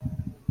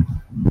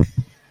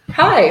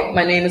Hi,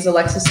 my name is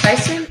Alexis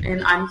Tyson,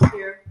 and I'm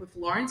here with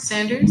Lawrence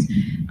Sanders.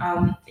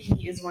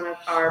 He is one of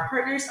our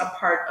partners, a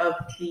part of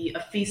the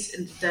A Feast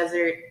in the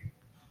Desert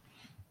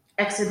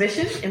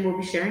exhibition, and we'll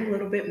be sharing a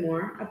little bit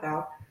more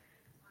about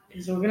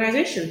his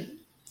organization.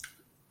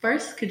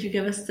 First, could you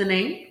give us the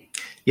name?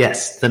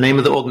 Yes, the name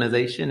of the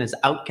organization is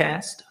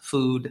Outkast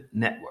Food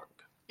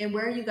Network. And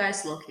where are you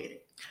guys located?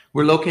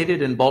 We're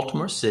located in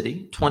Baltimore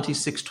City,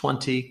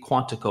 2620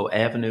 Quantico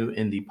Avenue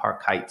in the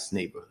Park Heights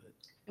neighborhood.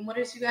 And what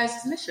is you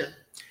guys' mission?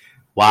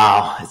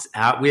 Wow,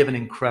 we have an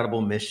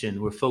incredible mission.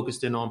 We're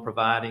focused in on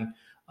providing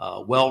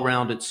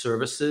well-rounded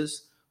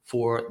services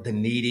for the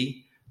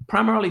needy,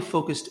 primarily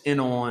focused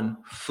in on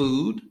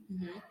food,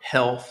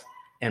 health,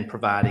 and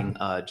providing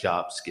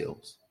job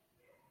skills.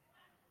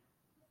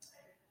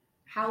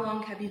 How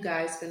long have you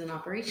guys been in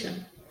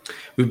operation?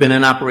 We've been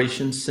in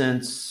operation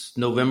since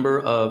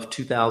November of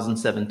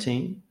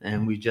 2017,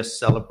 and we just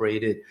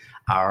celebrated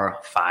our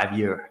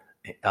 5-year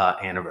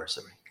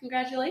anniversary.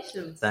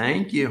 Congratulations.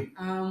 Thank you.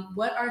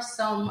 What are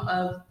some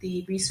of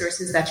the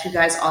resources that you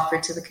guys offer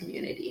to the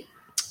community?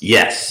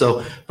 Yes,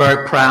 so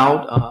very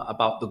proud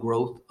about the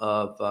growth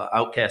of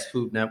Outkast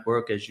Food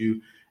Network. As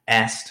you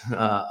asked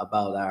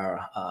about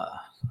our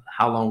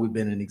how long we've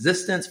been in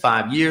existence,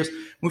 5 years.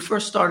 When we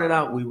first started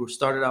out, we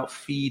started out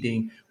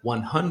feeding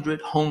 100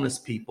 homeless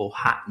people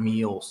hot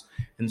meals.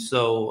 And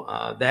so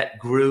that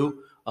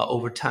grew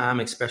over time,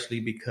 especially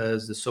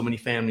because there's so many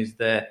families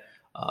that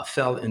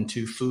fell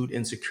into food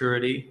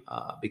insecurity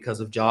because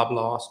of job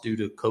loss due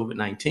to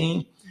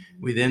COVID-19.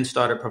 We then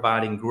started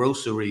providing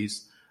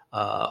groceries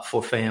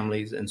for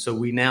families. And so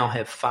we now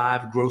have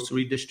 5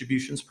 grocery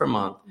distributions per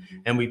month,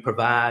 and we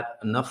provide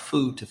enough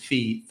food to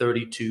feed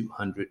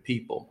 3,200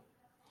 people.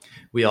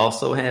 We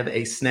also have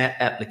a SNAP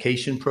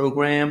application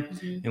program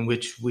in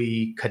which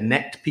we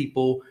connect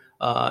people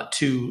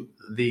to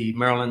the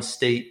Maryland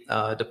State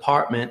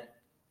Department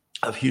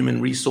of Human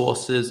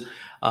Resources,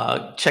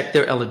 check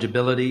their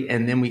eligibility,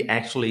 and then we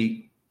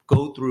actually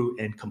go through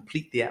and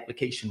complete the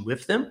application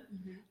with them,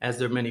 as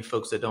there are many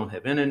folks that don't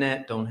have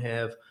internet, don't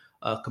have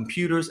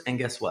computers, and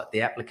guess what?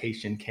 The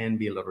application can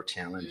be a little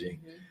challenging.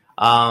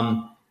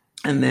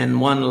 And then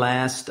one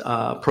last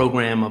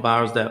program of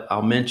ours that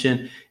I'll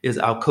mention is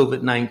our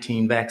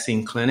COVID-19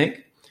 vaccine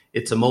clinic.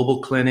 It's a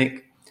mobile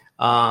clinic.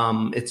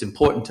 It's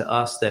important to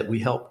us that we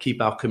help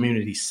keep our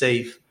community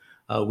safe.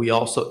 We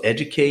also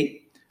educate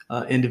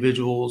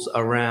individuals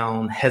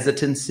around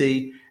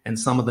hesitancy and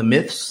some of the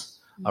myths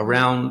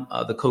around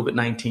the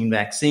COVID-19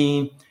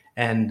 vaccine.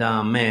 And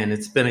man,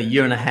 it's been a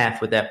year and a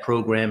half with that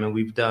program, and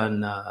we've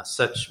done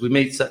we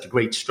made such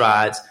great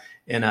strides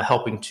in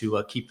helping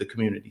to keep the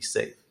community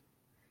safe.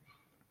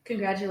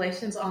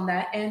 Congratulations on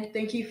that, and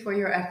thank you for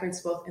your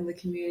efforts both in the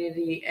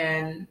community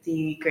and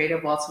the greater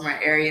Baltimore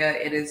area.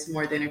 It is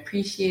more than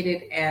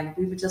appreciated, and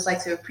we would just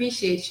like to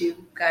appreciate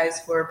you guys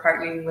for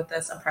partnering with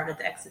us on part of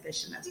the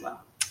exhibition as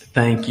well.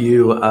 Thank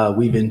you.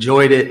 We've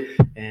enjoyed it,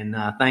 and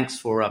thanks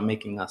for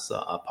making us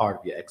a part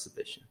of your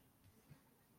exhibition.